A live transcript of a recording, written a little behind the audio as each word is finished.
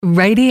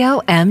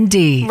Radio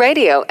MD.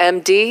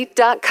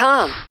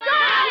 RadioMD.com.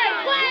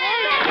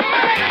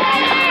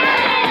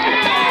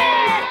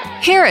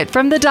 Hear it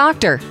from the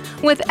doctor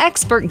with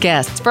expert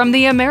guests from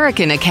the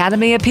American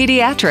Academy of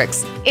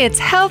Pediatrics. It's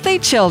Healthy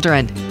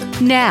Children.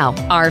 Now,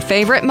 our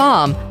favorite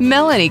mom,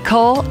 Melanie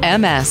Cole,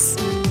 MS.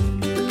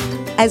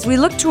 As we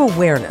look to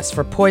awareness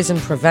for Poison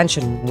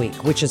Prevention Week,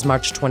 which is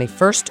March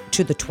 21st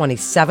to the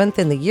 27th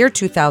in the year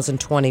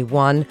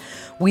 2021,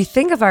 we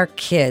think of our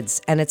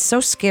kids, and it's so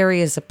scary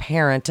as a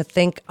parent to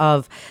think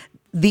of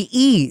the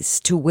ease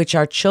to which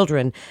our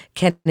children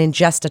can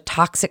ingest a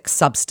toxic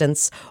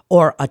substance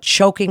or a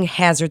choking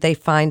hazard they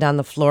find on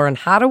the floor, and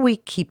how do we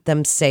keep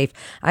them safe?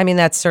 I mean,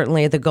 that's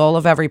certainly the goal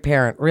of every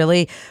parent.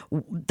 Really,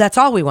 that's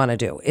all we want to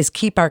do is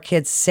keep our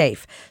kids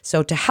safe.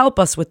 So to help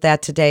us with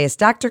that today is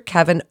Dr.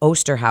 Kevin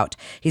Osterhout.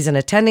 He's an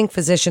attending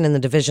physician in the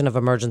Division of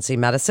Emergency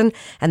Medicine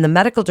and the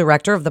medical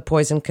director of the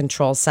Poison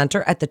Control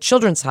Center at the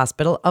Children's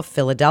Hospital of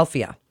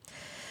Philadelphia.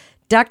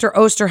 Dr.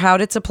 Osterhout,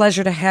 it's a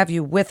pleasure to have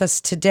you with us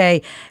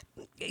today.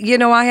 You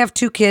know, I have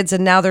two kids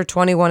and now they're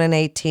 21 and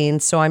 18,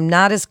 so I'm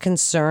not as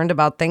concerned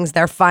about things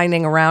they're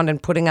finding around and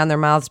putting on their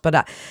mouths.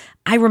 But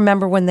I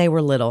remember when they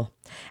were little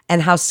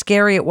and how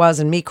scary it was,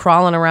 and me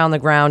crawling around the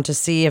ground to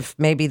see if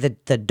maybe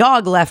the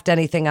dog left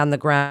anything on the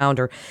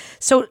ground.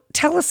 So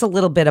tell us a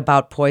little bit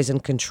about poison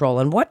control,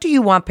 and what do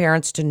you want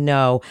parents to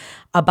know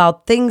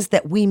about things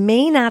that we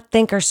may not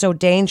think are so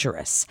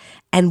dangerous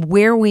and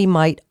where we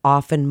might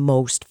often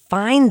most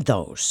find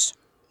those?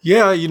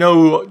 Yeah, you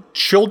know,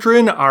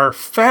 children are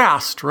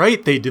fast,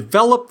 right? They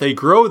develop, they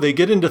grow, they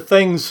get into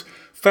things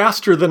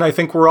faster than I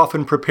think we're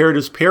often prepared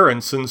as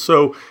parents. And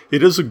so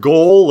it is a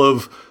goal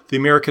of the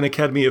American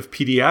Academy of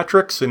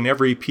Pediatrics and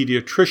every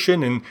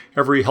pediatrician and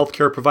every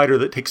healthcare provider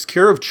that takes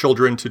care of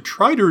children to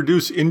try to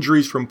reduce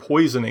injuries from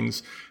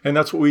poisonings. And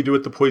that's what we do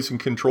at the Poison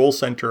Control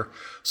Center.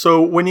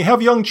 So when you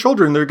have young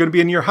children, they're going to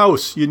be in your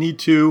house. You need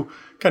to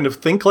kind of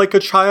think like a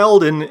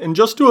child and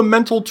just do a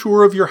mental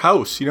tour of your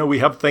house. You know, we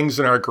have things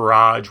in our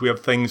garage, we have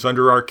things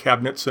under our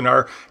cabinets in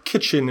our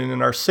kitchen and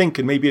in our sink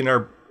and maybe in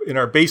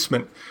our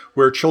basement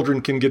where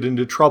children can get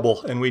into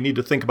trouble, and we need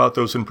to think about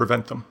those and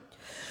prevent them.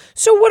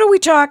 So what are we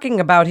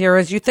talking about here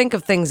as you think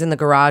of things in the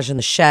garage, in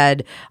the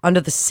shed, under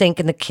the sink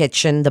in the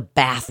kitchen, the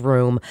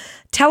bathroom?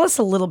 Tell us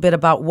a little bit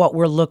about what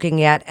we're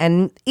looking at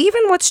and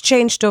even what's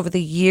changed over the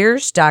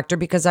years, Doctor,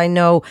 because I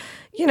know,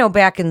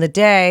 back in the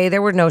day,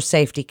 there were no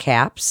safety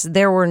caps.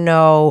 There were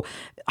no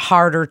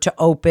harder to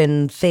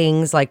open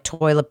things like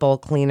toilet bowl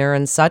cleaner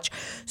and such.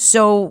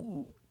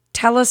 So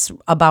tell us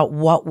about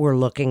what we're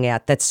looking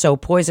at that's so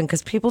poison,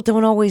 because people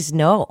don't always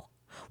know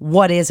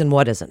what is and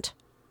what isn't.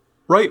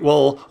 Right.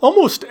 Well,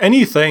 almost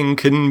anything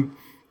can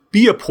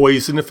be a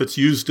poison if it's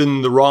used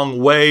in the wrong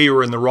way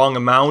or in the wrong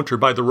amount or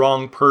by the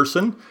wrong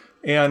person.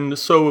 And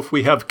so if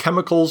we have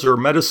chemicals or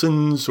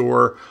medicines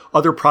or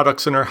other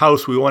products in our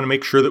house, we want to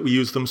make sure that we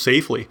use them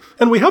safely.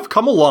 And we have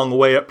come a long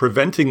way at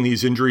preventing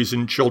these injuries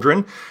in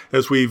children,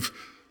 as we've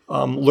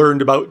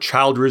learned about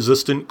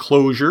child-resistant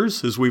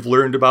closures, as we've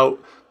learned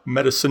about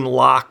medicine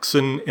locks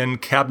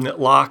and cabinet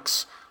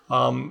locks.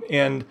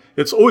 And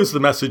it's always the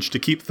message to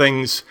keep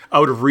things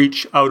out of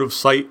reach, out of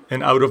sight,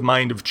 and out of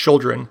mind of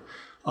children.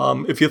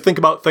 If you think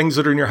about things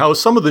that are in your house,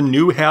 some of the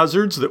new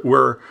hazards that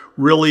we're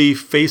really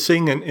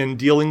facing and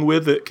dealing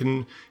with that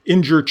can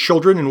injure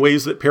children in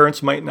ways that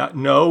parents might not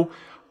know.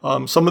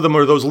 Some of them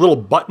are those little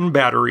button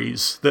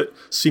batteries that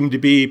seem to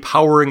be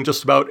powering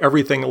just about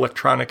everything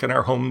electronic in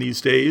our home these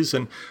days.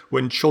 And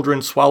when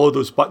children swallow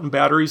those button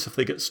batteries, if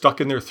they get stuck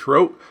in their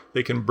throat,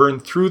 they can burn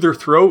through their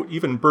throat,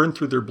 even burn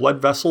through their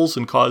blood vessels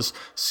and cause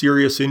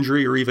serious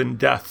injury or even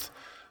death.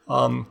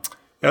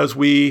 As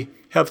we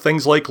have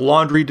things like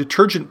laundry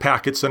detergent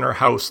packets in our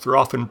house, they're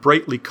often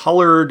brightly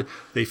colored,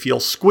 they feel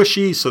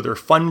squishy, so they're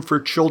fun for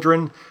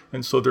children,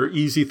 and so they're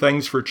easy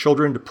things for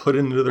children to put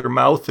into their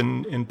mouth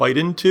and bite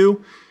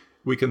into.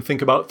 We can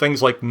think about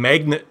things like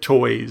magnet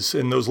toys,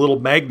 and those little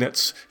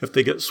magnets, if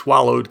they get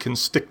swallowed, can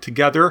stick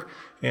together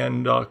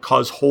and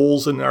cause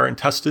holes in our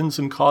intestines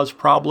and cause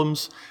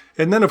problems.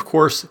 And then, of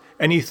course,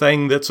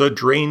 anything that's a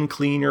drain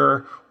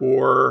cleaner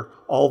or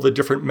all the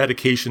different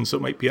medications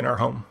that might be in our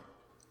home.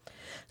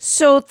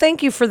 So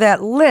thank you for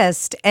that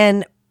list,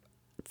 and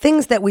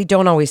things that we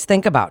don't always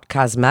think about: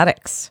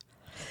 cosmetics,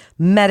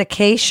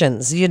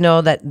 medications,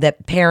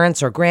 that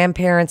parents or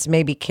grandparents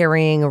may be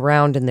carrying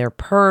around in their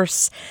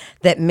purse,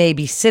 that may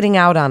be sitting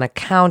out on a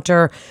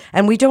counter.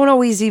 And we don't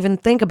always even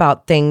think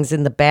about things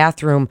in the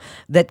bathroom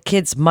that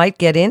kids might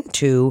get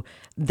into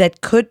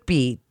that could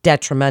be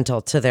detrimental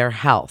to their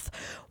health.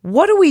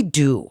 What do we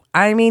do?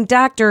 I mean,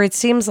 doctor, it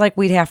seems like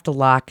we'd have to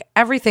lock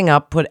everything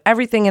up, put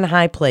everything in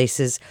high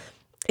places.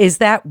 Is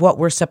that what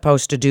we're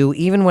supposed to do,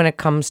 even when it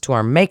comes to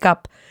our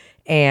makeup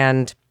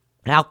and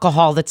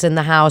alcohol that's in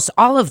the house,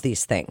 all of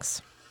these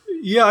things?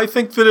 Yeah, I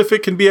think that if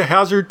it can be a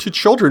hazard to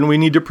children, we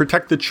need to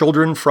protect the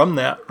children from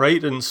that,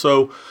 right? And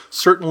so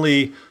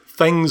certainly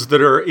things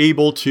that are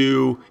able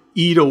to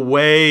eat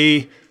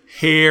away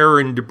hair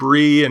and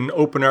debris and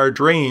open our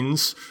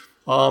drains,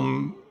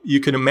 you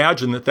can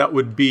imagine that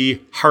would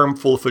be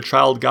harmful if a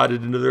child got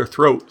it into their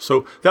throat.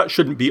 So that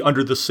shouldn't be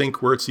under the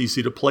sink where it's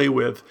easy to play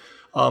with.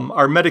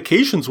 Our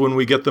medications, when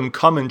we get them,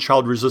 come in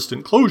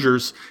child-resistant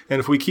closures. And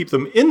if we keep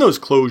them in those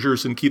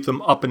closures and keep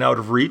them up and out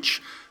of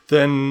reach,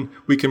 then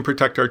we can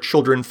protect our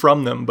children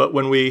from them. But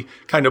when we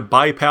kind of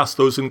bypass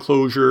those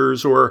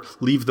enclosures or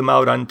leave them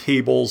out on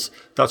tables,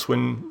 that's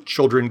when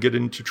children get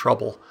into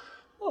trouble.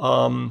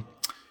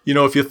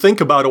 If you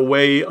think about a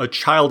way a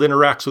child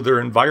interacts with their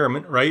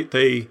environment, right?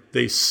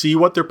 They see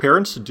what their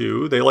parents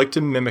do. They like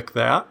to mimic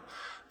that.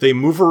 They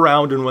move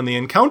around, and when they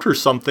encounter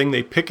something,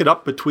 they pick it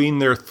up between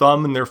their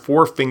thumb and their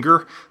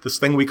forefinger, this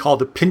thing we call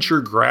the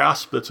pincher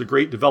grasp. That's a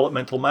great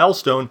developmental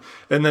milestone.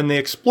 And then they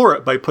explore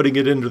it by putting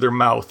it into their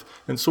mouth.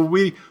 And so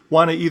we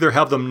want to either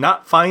have them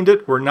not find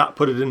it or not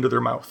put it into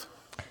their mouth.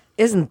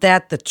 Isn't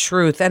that the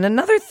truth? And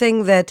another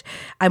thing that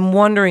I'm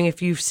wondering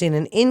if you've seen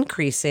an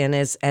increase in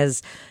is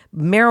as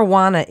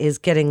marijuana is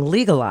getting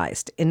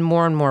legalized in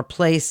more and more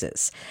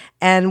places.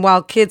 And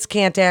while kids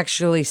can't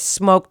actually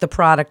smoke the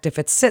product if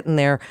it's sitting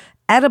there,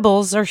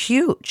 edibles are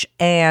huge.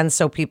 And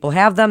so people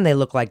have them. They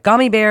look like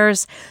gummy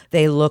bears.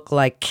 They look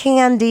like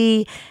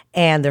candy.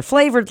 And they're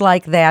flavored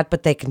like that,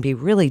 but they can be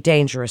really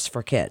dangerous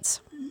for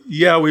kids.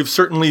 Yeah, we've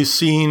certainly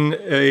seen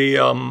a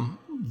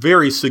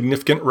very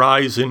significant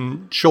rise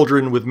in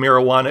children with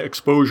marijuana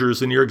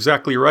exposures. And you're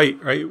exactly right?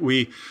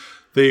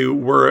 They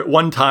were at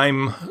one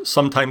time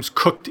sometimes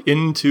cooked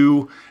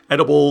into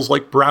edibles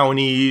like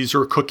brownies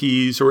or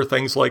cookies or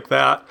things like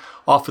that,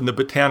 often the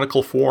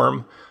botanical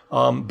form.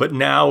 But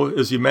now,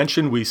 as you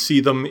mentioned, we see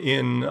them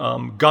in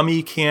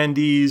gummy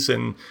candies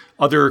and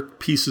other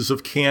pieces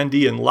of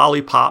candy and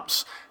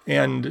lollipops.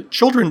 And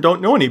children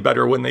don't know any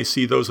better when they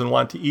see those and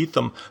want to eat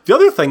them. The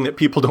other thing that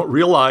people don't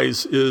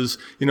realize is,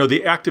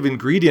 the active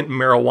ingredient in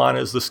marijuana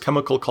is this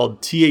chemical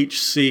called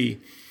THC.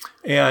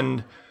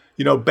 And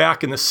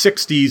back in the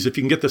 60s, if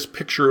you can get this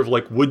picture of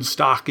like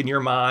Woodstock in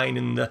your mind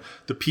and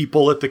the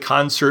people at the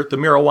concert, the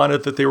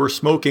marijuana that they were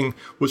smoking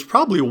was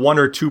probably 1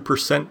 or 2%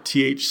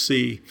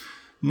 THC.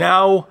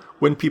 Now,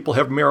 when people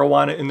have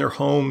marijuana in their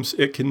homes,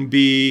 it can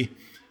be,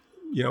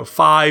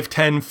 5,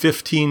 10,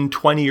 15,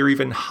 20, or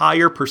even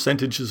higher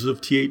percentages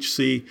of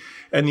THC.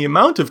 And the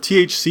amount of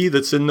THC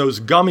that's in those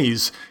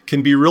gummies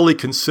can be really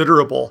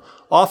considerable.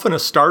 Often a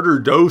starter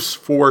dose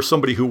for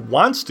somebody who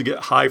wants to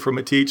get high from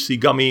a THC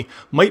gummy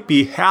might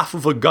be half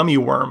of a gummy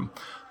worm.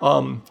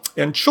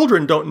 And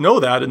children don't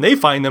know that, and they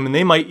find them and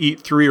they might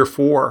eat 3 or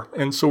 4.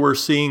 And so we're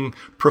seeing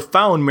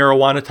profound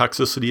marijuana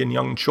toxicity in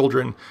young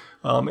children.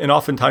 And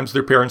oftentimes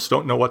their parents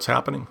don't know what's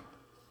happening.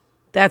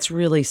 That's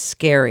really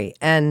scary.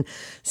 And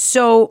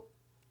so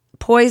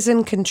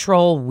Poison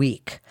Control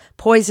Week,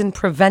 Poison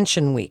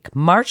Prevention Week,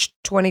 March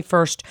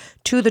 21st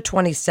to the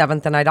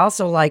 27th. And I'd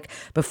also like,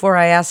 before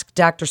I ask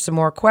Doctor some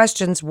more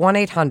questions,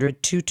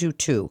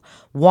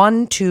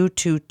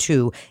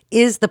 1-800-222-1222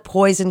 is the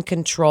Poison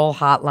Control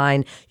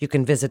Hotline. You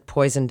can visit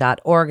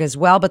poison.org as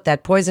well, but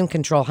that Poison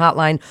Control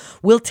Hotline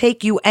will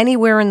take you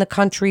anywhere in the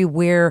country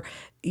where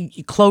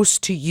close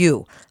to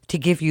you to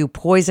give you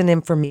poison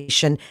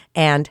information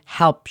and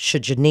help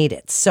should you need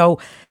it. So,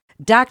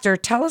 Doctor,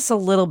 tell us a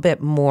little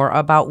bit more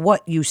about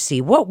what you see.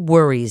 What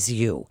worries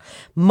you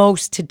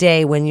most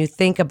today when you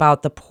think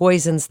about the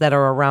poisons that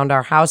are around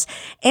our house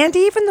and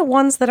even the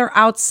ones that are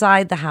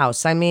outside the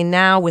house? I mean,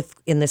 now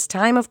in this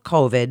time of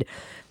COVID,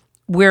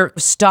 we're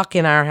stuck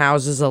in our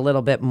houses a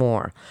little bit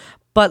more.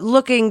 But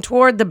looking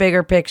toward the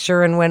bigger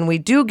picture, and when we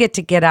do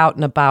get out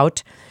and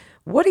about,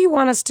 what do you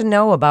want us to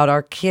know about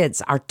our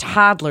kids, our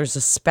toddlers,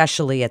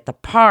 especially at the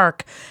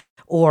park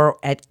or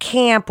at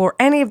camp or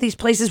any of these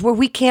places where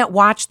we can't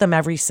watch them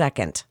every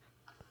second?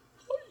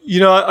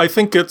 I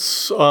think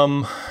it's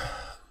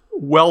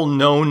well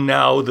known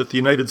now that the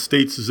United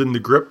States is in the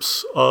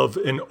grips of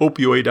an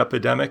opioid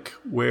epidemic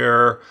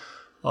where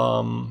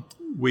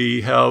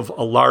we have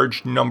a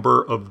large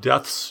number of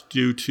deaths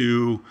due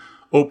to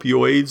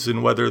opioids,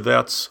 and whether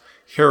that's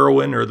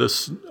heroin or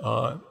this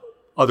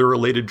other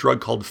related drug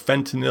called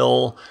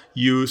fentanyl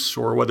use,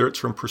 or whether it's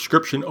from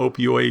prescription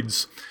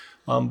opioids.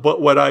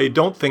 But what I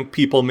don't think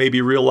people maybe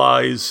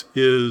realize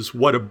is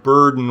what a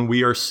burden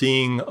we are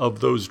seeing of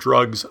those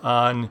drugs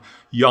on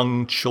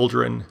young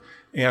children.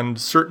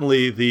 And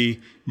certainly the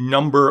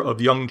number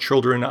of young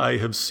children I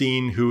have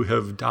seen who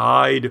have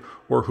died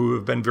or who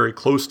have been very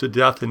close to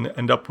death and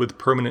end up with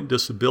permanent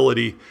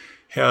disability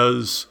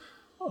has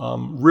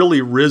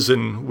really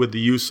risen with the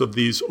use of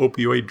these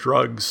opioid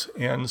drugs.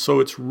 And so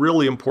it's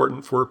really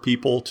important for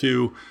people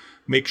to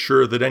make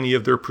sure that any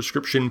of their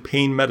prescription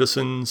pain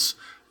medicines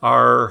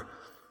are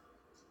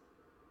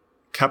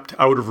kept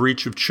out of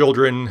reach of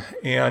children,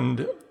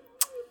 and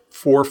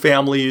for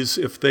families,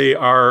 if they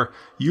are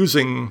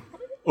using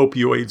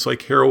opioids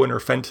like heroin or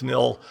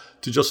fentanyl,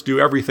 to just do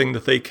everything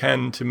that they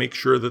can to make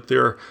sure that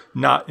they're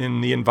not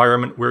in the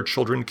environment where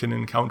children can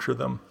encounter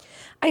them.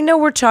 I know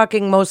we're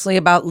talking mostly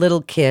about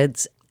little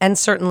kids and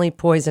certainly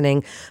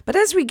poisoning, but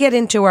as we get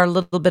into our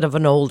little bit of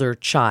an older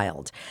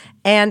child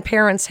and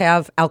parents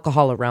have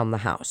alcohol around the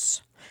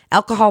house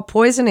alcohol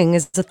poisoning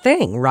is a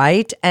thing,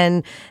 right?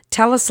 And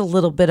tell us a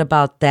little bit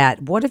about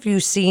that. What have you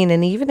seen?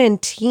 And even in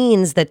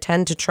teens that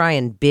tend to try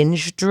and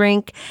binge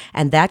drink,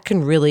 and that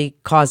can really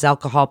cause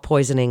alcohol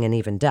poisoning and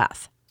even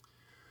death.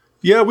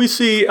 Yeah, we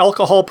see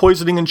alcohol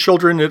poisoning in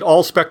children at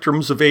all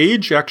spectrums of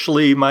age.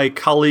 Actually, my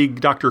colleague,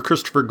 Dr.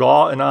 Christopher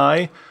Gaw, and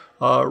I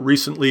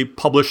recently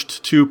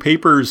published 2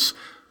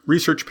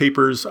 research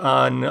papers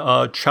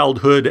on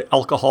childhood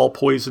alcohol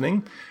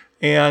poisoning.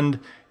 And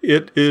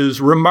it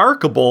is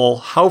remarkable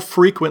how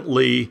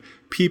frequently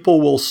people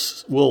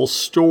will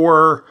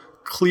store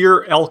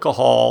clear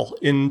alcohol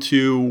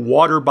into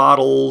water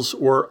bottles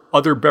or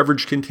other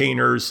beverage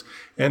containers,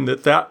 and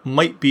that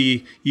might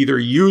be either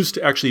used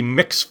to actually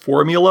mix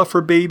formula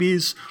for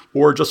babies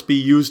or just be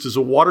used as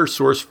a water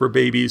source for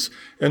babies.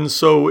 And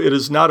so it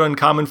is not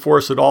uncommon for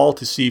us at all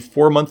to see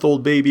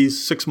 4-month-old babies,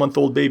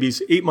 6-month-old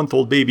babies,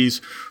 8-month-old babies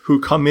who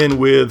come in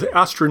with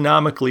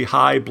astronomically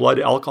high blood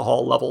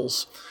alcohol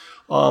levels.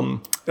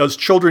 As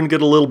children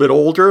get a little bit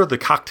older, the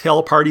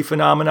cocktail party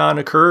phenomenon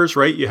occurs,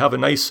 right? You have a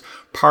nice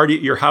party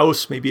at your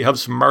house. Maybe you have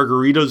some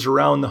margaritas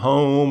around the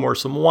home or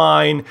some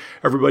wine.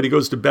 Everybody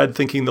goes to bed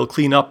thinking they'll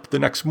clean up the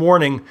next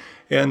morning.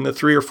 And the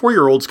 3 or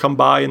 4-year-olds come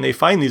by and they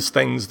find these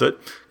things that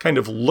kind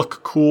of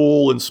look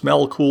cool and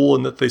smell cool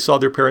and that they saw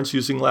their parents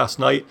using last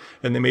night,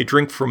 and they may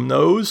drink from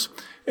those.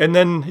 And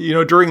then,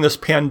 during this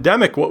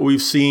pandemic, what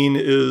we've seen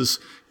is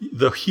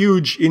the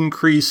huge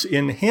increase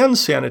in hand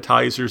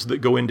sanitizers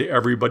that go into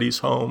everybody's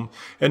home.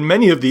 And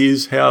many of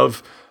these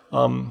have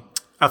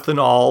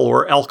ethanol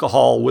or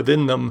alcohol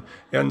within them.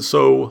 And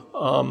so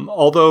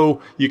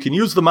although you can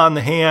use them on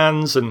the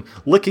hands, and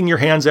licking your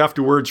hands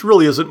afterwards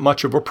really isn't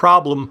much of a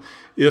problem,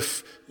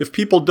 if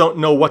people don't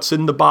know what's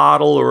in the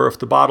bottle, or if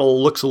the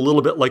bottle looks a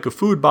little bit like a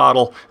food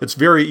bottle, it's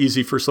very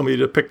easy for somebody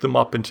to pick them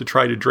up and to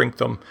try to drink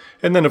them.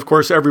 And then, of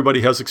course,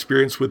 everybody has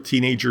experience with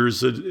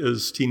teenagers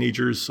as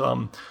teenagers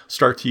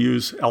start to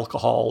use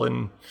alcohol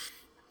in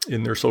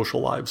their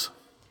social lives.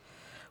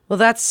 Well,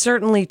 that's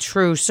certainly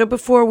true. So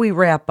before we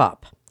wrap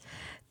up,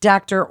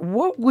 Doctor,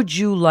 what would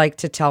you like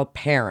to tell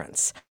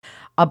parents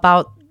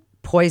about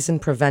Poison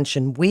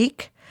Prevention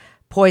Week,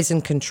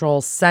 Poison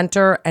Control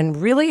Center, and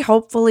really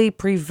hopefully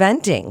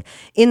preventing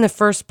in the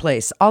first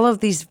place all of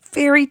these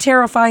very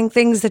terrifying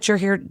things that you're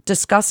here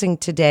discussing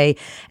today,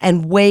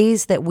 and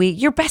ways that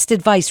your best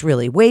advice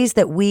really, ways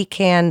that we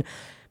can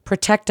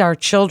protect our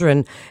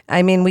children?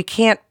 I mean, we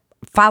can't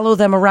follow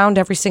them around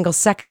every single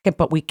second,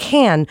 but we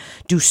can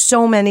do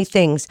so many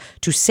things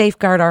to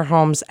safeguard our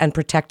homes and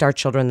protect our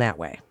children that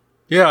way.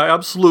 Yeah,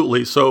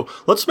 absolutely. So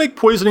let's make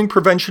Poisoning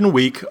Prevention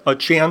Week a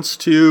chance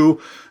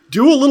to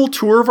do a little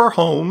tour of our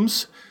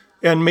homes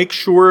and make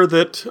sure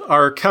that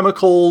our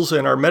chemicals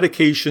and our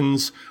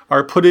medications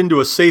are put into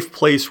a safe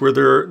place where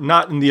they're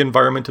not in the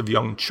environment of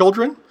young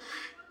children.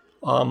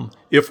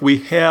 If we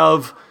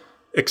have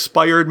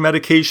expired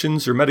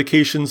medications or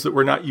medications that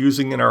we're not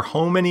using in our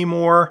home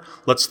anymore,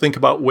 let's think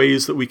about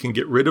ways that we can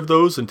get rid of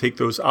those and take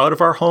those out of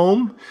our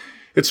home.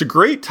 It's a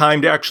great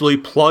time to actually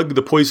plug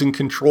the Poison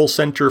Control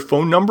Center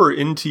phone number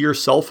into your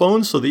cell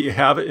phone so that you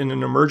have it in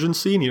an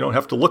emergency and you don't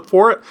have to look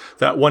for it.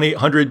 That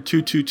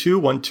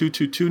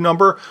 1-800-222-1222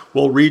 number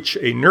will reach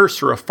a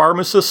nurse or a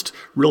pharmacist,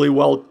 really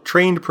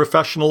well-trained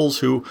professionals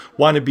who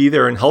want to be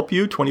there and help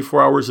you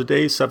 24 hours a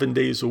day, 7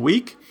 days a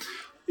week.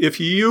 If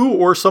you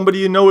or somebody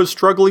you know is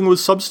struggling with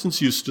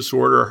substance use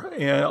disorder,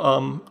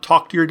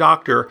 talk to your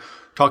doctor,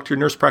 talk to your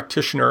nurse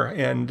practitioner,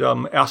 and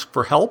ask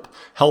for help.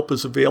 Help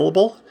is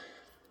available.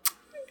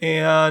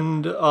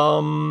 And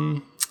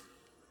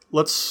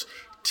let's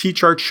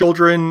teach our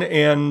children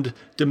and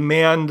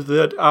demand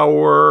that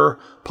our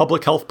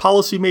public health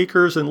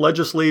policymakers and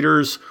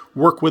legislators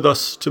work with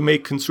us to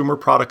make consumer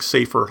products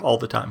safer all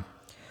the time.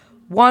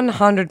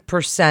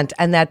 100%.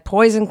 And that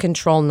poison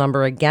control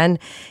number again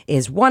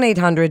is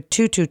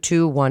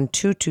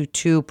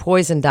 1-800-222-1222,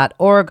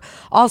 poison.org.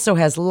 Also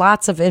has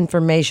lots of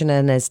information.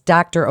 And as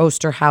Dr.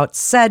 Osterhout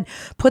said,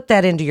 put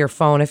that into your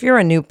phone. If you're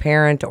a new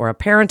parent or a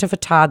parent of a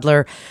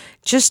toddler,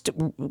 just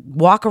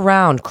walk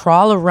around,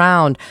 crawl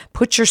around,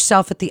 put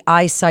yourself at the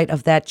eyesight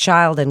of that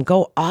child and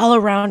go all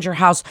around your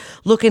house,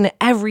 look in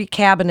every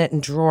cabinet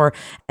and drawer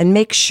and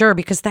make sure,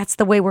 because that's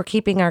the way we're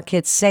keeping our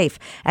kids safe.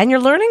 And you're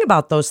learning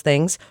about those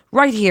things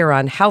right here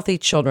on Healthy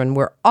Children,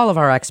 where all of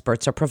our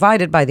experts are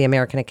provided by the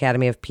American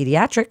Academy of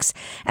Pediatrics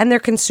and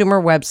their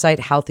consumer website,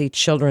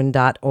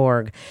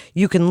 healthychildren.org.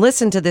 You can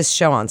listen to this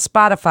show on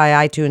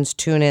Spotify, iTunes,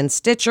 TuneIn,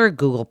 Stitcher,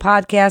 Google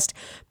Podcast,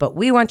 but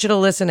we want you to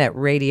listen at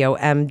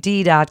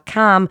radiomd.com.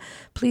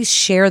 Please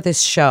share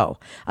this show,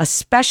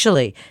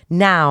 especially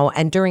now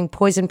and during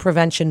Poison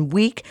Prevention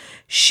Week.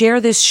 Share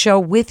this show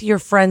with your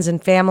friends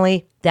and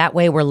family. That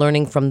way we're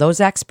learning from those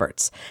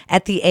experts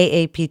at the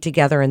AAP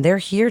together, and they're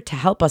here to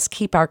help us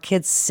keep our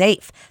kids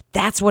safe.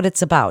 That's what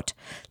it's about.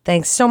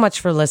 Thanks so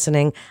much for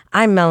listening.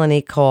 I'm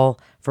Melanie Cole.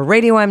 For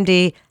Radio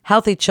MD,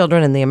 Healthy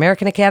Children, and the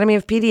American Academy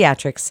of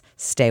Pediatrics,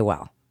 stay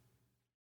well.